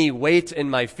 any weight in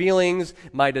my feelings,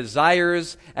 my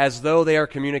desires, as though they are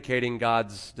communicating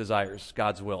God's desires,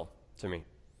 God's will to me.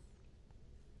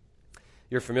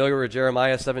 You're familiar with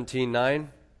Jeremiah 17:9?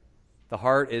 The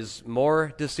heart is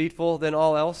more deceitful than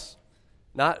all else.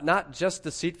 Not just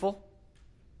deceitful,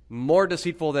 more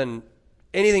deceitful than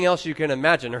anything else you can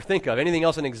imagine or think of, anything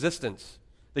else in existence,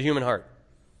 the human heart,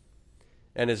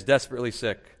 and is desperately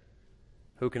sick.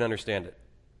 Who can understand it?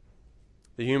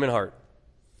 The human heart.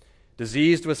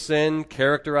 Diseased with sin,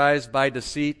 characterized by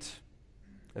deceit.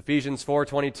 Ephesians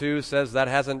 4:22 says that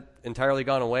hasn't entirely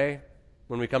gone away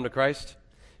when we come to Christ.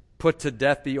 Put to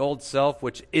death the old self,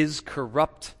 which is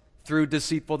corrupt through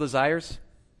deceitful desires.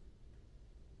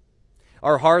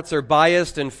 Our hearts are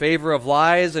biased in favor of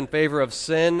lies, in favor of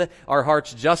sin. Our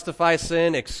hearts justify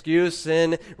sin, excuse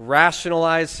sin,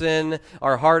 rationalize sin.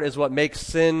 Our heart is what makes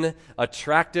sin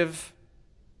attractive.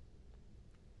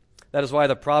 That is why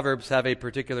the Proverbs have a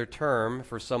particular term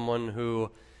for someone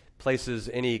who places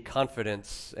any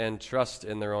confidence and trust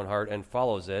in their own heart and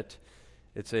follows it.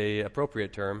 It's an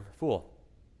appropriate term, fool.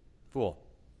 Fool.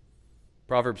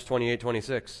 Proverbs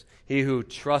 28:26. He who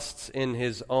trusts in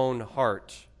his own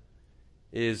heart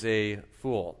is a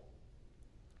fool.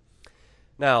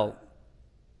 Now,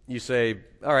 you say,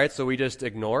 all right, so we just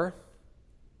ignore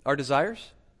our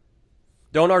desires?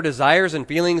 Don't our desires and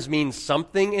feelings mean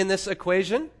something in this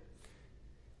equation?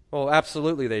 Well,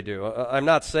 absolutely they do. I'm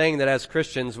not saying that as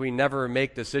Christians we never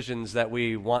make decisions that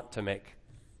we want to make,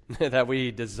 that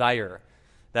we desire,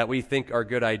 that we think are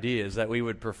good ideas, that we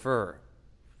would prefer.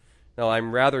 No,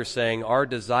 I'm rather saying our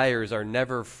desires are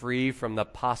never free from the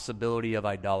possibility of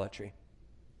idolatry.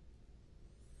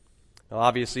 Now,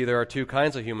 obviously, there are two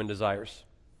kinds of human desires.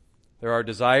 There are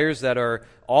desires that are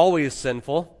always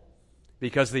sinful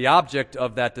because the object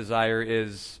of that desire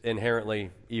is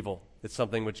inherently evil. It's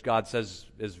something which God says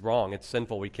is wrong. It's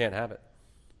sinful. We can't have it.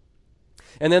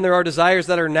 And then there are desires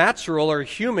that are natural or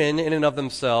human in and of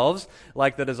themselves,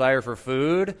 like the desire for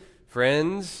food,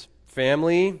 friends,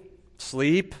 family,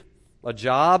 sleep, a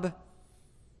job.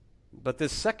 But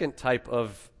this second type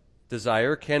of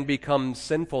desire can become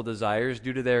sinful desires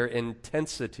due to their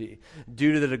intensity,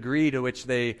 due to the degree to which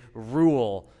they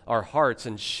rule our hearts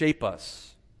and shape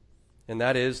us. And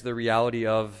that is the reality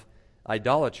of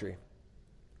idolatry,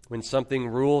 when something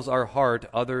rules our heart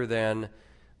other than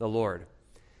the Lord.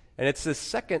 And it's this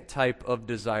second type of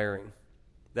desiring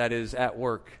that is at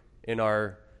work in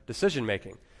our decision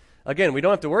making. Again, we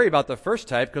don't have to worry about the first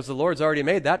type because the Lord's already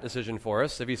made that decision for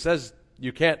us. If he says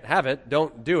you can't have it,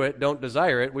 don't do it, don't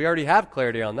desire it, we already have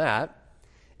clarity on that.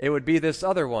 It would be this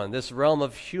other one, this realm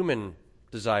of human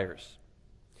desires.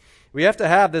 We have to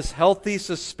have this healthy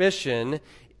suspicion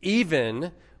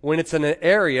even when it's in an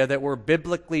area that we're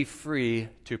biblically free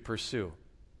to pursue.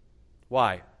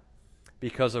 Why?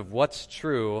 Because of what's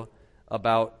true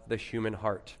about the human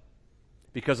heart.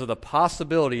 Because of the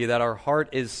possibility that our heart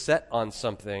is set on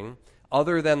something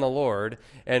other than the Lord,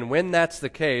 and when that's the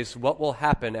case, what will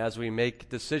happen as we make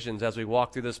decisions, as we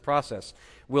walk through this process?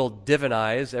 We'll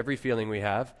divinize every feeling we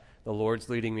have. The Lord's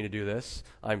leading me to do this.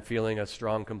 I'm feeling a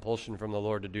strong compulsion from the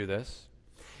Lord to do this.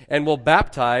 And we'll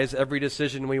baptize every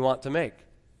decision we want to make.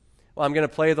 Well, I'm going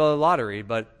to play the lottery,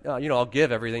 but I'll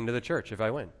give everything to the church if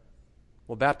I win.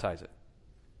 We'll baptize it.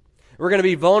 We're going to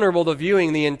be vulnerable to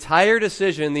viewing the entire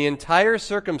decision, the entire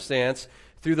circumstance,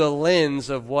 through the lens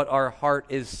of what our heart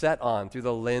is set on, through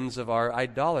the lens of our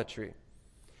idolatry.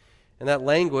 And that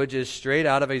language is straight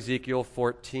out of Ezekiel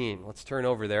 14. Let's turn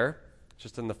over there,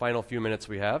 just in the final few minutes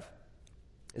we have.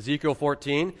 Ezekiel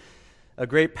 14, a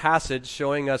great passage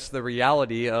showing us the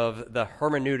reality of the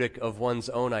hermeneutic of one's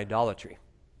own idolatry.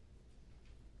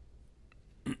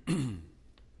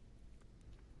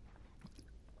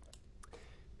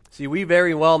 See, we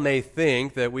very well may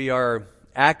think that we are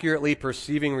accurately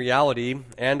perceiving reality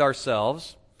and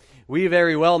ourselves. We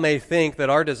very well may think that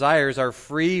our desires are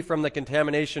free from the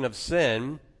contamination of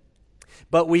sin,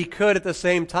 but we could at the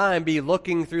same time be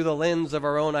looking through the lens of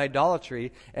our own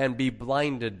idolatry and be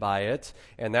blinded by it,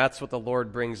 and that's what the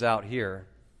Lord brings out here.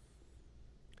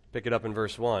 Pick it up in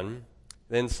verse 1.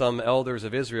 Then some elders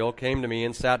of Israel came to me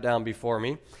and sat down before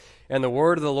me. And the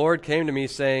word of the Lord came to me,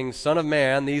 saying, Son of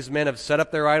man, these men have set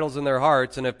up their idols in their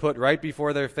hearts, and have put right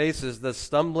before their faces the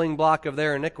stumbling block of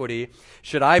their iniquity.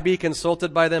 Should I be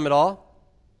consulted by them at all?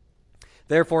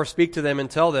 Therefore speak to them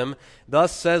and tell them,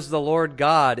 Thus says the Lord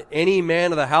God, any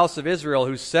man of the house of Israel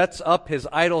who sets up his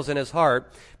idols in his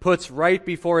heart, puts right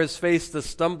before his face the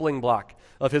stumbling block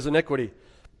of his iniquity,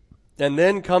 and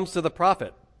then comes to the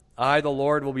prophet. I, the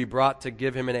Lord, will be brought to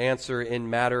give him an answer in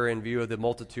matter in view of the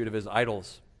multitude of his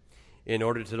idols, in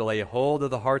order to lay hold of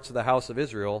the hearts of the house of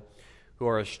Israel, who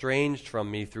are estranged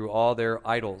from me through all their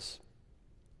idols.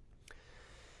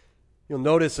 You'll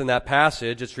notice in that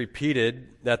passage, it's repeated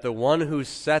that the one who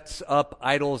sets up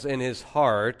idols in his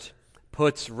heart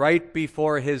puts right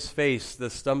before his face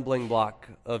the stumbling block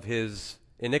of his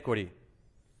iniquity.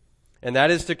 And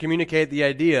that is to communicate the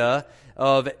idea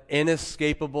of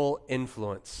inescapable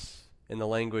influence in the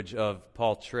language of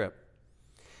Paul Tripp.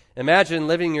 Imagine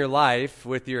living your life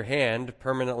with your hand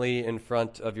permanently in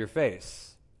front of your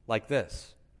face, like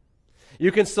this.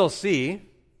 You can still see,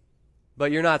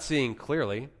 but you're not seeing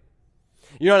clearly.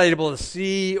 You're not able to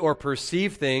see or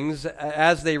perceive things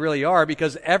as they really are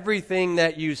because everything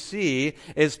that you see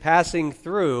is passing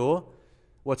through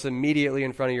what's immediately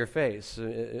in front of your face,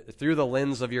 through the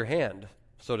lens of your hand,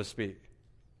 so to speak.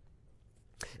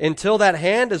 Until that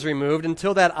hand is removed,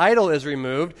 until that idol is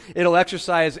removed, it'll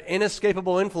exercise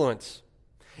inescapable influence.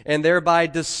 and thereby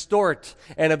distort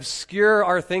and obscure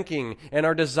our thinking and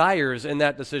our desires in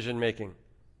that decision making.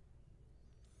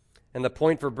 And the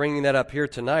point for bringing that up here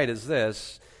tonight is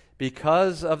this: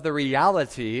 because of the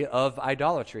reality of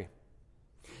idolatry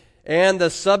and the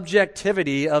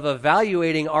subjectivity of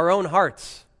evaluating our own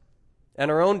hearts and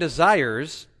our own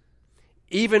desires,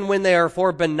 even when they are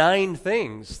for benign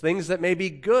things, things that may be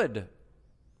good,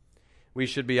 we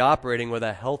should be operating with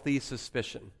a healthy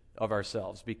suspicion of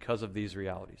ourselves because of these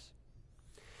realities.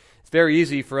 It's very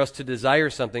easy for us to desire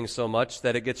something so much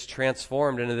that it gets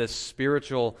transformed into this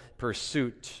spiritual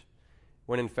pursuit,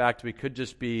 when in fact we could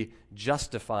just be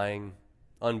justifying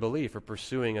unbelief or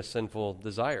pursuing a sinful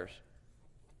desires.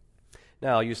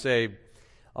 Now you say,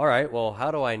 all right, well,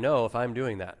 how do I know if I'm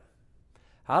doing that?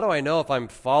 How do I know if I'm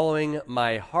following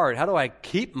my heart? How do I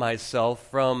keep myself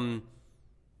from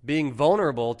being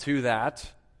vulnerable to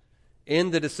that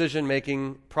in the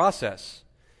decision-making process?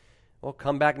 Well,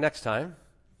 come back next time,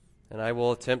 and I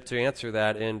will attempt to answer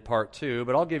that in part 2,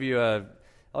 but I'll give you a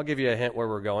hint where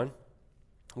we're going.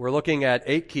 We're looking at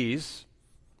 8 keys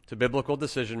to biblical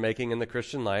decision-making in the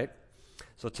Christian life.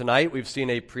 So tonight we've seen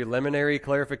a preliminary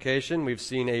clarification, we've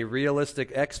seen a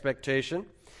realistic expectation,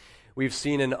 we've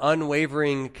seen an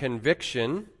unwavering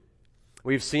conviction,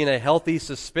 we've seen a healthy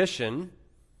suspicion.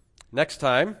 Next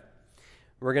time,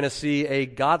 we're going to see a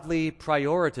godly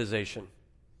prioritization.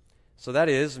 So that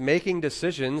is, making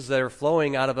decisions that are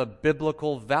flowing out of a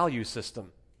biblical value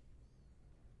system.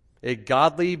 A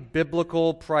godly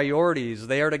biblical priorities.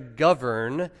 They are to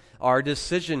govern our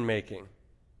decision making.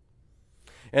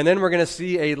 And then we're going to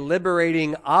see a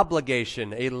liberating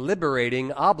obligation. A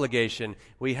liberating obligation.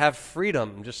 We have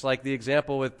freedom, just like the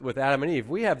example with Adam and Eve.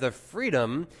 We have the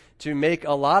freedom to make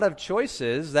a lot of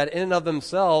choices that in and of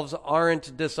themselves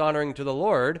aren't dishonoring to the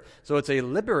Lord. So it's a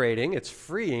liberating, it's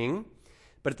freeing,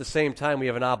 but at the same time we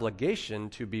have an obligation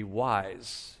to be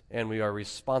wise, and we are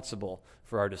responsible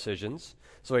for our decisions.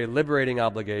 So a liberating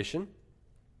obligation.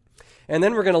 And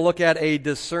then we're going to look at a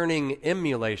discerning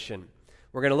emulation.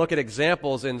 We're going to look at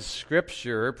examples in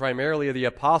Scripture, primarily of the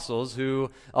apostles,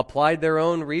 who applied their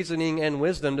own reasoning and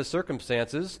wisdom to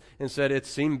circumstances and said, it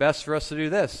seemed best for us to do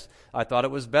this. I thought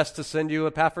it was best to send you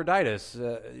Epaphroditus,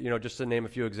 just to name a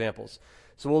few examples.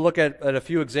 So we'll look at a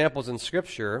few examples in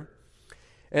Scripture.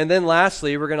 And then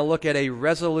lastly, we're going to look at a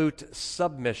resolute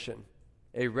submission.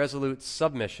 A resolute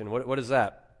submission. What is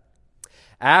that?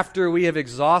 After we have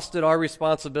exhausted our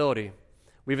responsibility,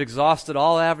 we've exhausted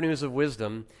all avenues of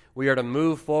wisdom, we are to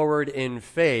move forward in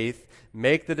faith,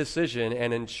 make the decision,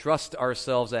 and entrust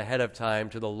ourselves ahead of time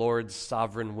to the Lord's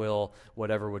sovereign will,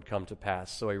 whatever would come to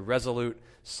pass. So a resolute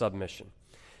submission.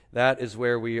 That is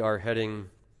where we are heading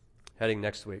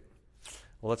next week.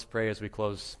 Well, let's pray as we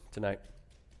close tonight.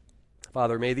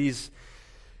 Father, may these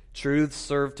truths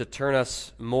serve to turn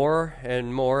us more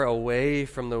and more away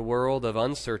from the world of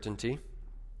uncertainty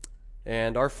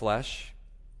and our flesh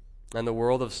and the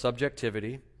world of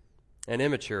subjectivity and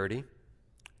immaturity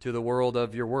to the world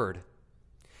of your word,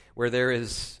 where there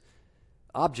is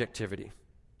objectivity,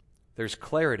 there's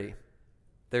clarity,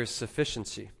 there's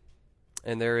sufficiency,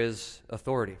 and there is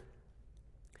authority.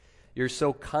 You're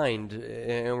so kind,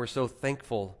 and we're so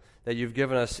thankful that you've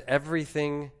given us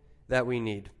everything that we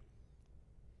need.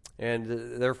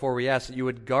 And therefore we ask that you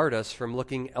would guard us from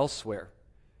looking elsewhere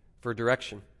for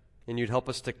direction, and you'd help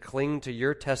us to cling to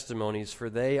your testimonies, for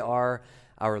they are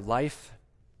our life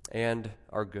and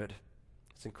our good.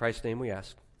 It's in Christ's name we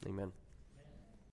ask. Amen.